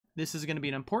This is going to be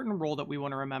an important rule that we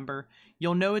want to remember.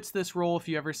 You'll know it's this rule if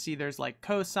you ever see there's like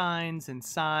cosines and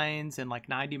sines and like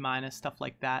 90 minus, stuff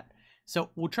like that. So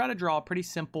we'll try to draw a pretty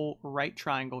simple right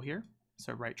triangle here.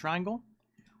 So right triangle.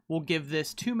 We'll give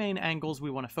this two main angles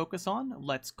we want to focus on.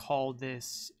 Let's call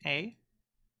this A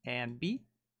and B.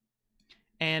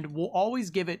 And we'll always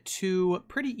give it two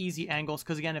pretty easy angles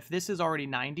because, again, if this is already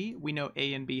 90, we know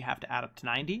A and B have to add up to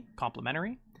 90,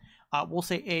 complementary. We'll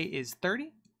say A is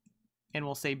 30, and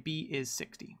we'll say B is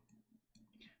 60.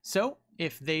 So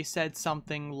if they said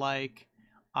something like,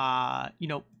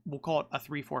 we'll call it a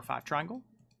 3, 4, 5 triangle.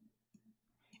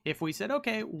 If we said,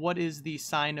 okay, what is the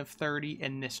sine of 30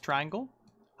 in this triangle?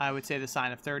 I would say the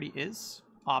sine of 30 is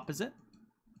opposite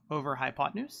over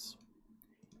hypotenuse.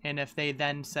 And if they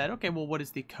then said, okay, well, what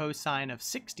is the cosine of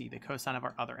 60, the cosine of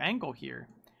our other angle here?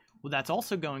 Well, that's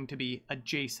also going to be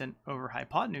adjacent over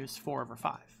hypotenuse, 4 over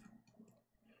 5.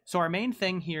 So our main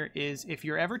thing here is if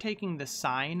you're ever taking the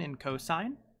sine and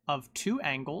cosine of two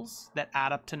angles that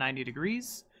add up to 90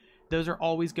 degrees, those are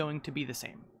always going to be the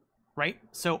same, right?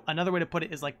 So another way to put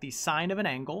it is like the sine of an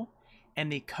angle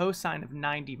and the cosine of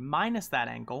 90 minus that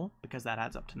angle, because that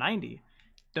adds up to 90,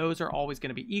 those are always going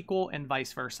to be equal, and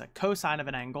vice versa. Cosine of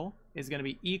an angle is going to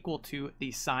be equal to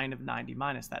the sine of 90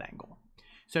 minus that angle.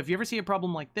 So if you ever see a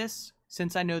problem like this,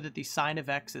 since I know that the sine of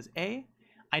x is A,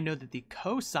 I know that the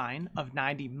cosine of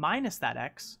 90 minus that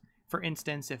x, for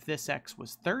instance, if this x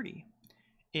was 30,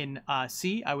 in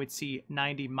C, I would see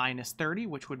 90 minus 30,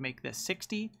 which would make this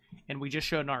 60. And we just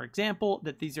showed in our example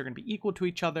that these are going to be equal to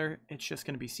each other. It's just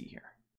going to be C here.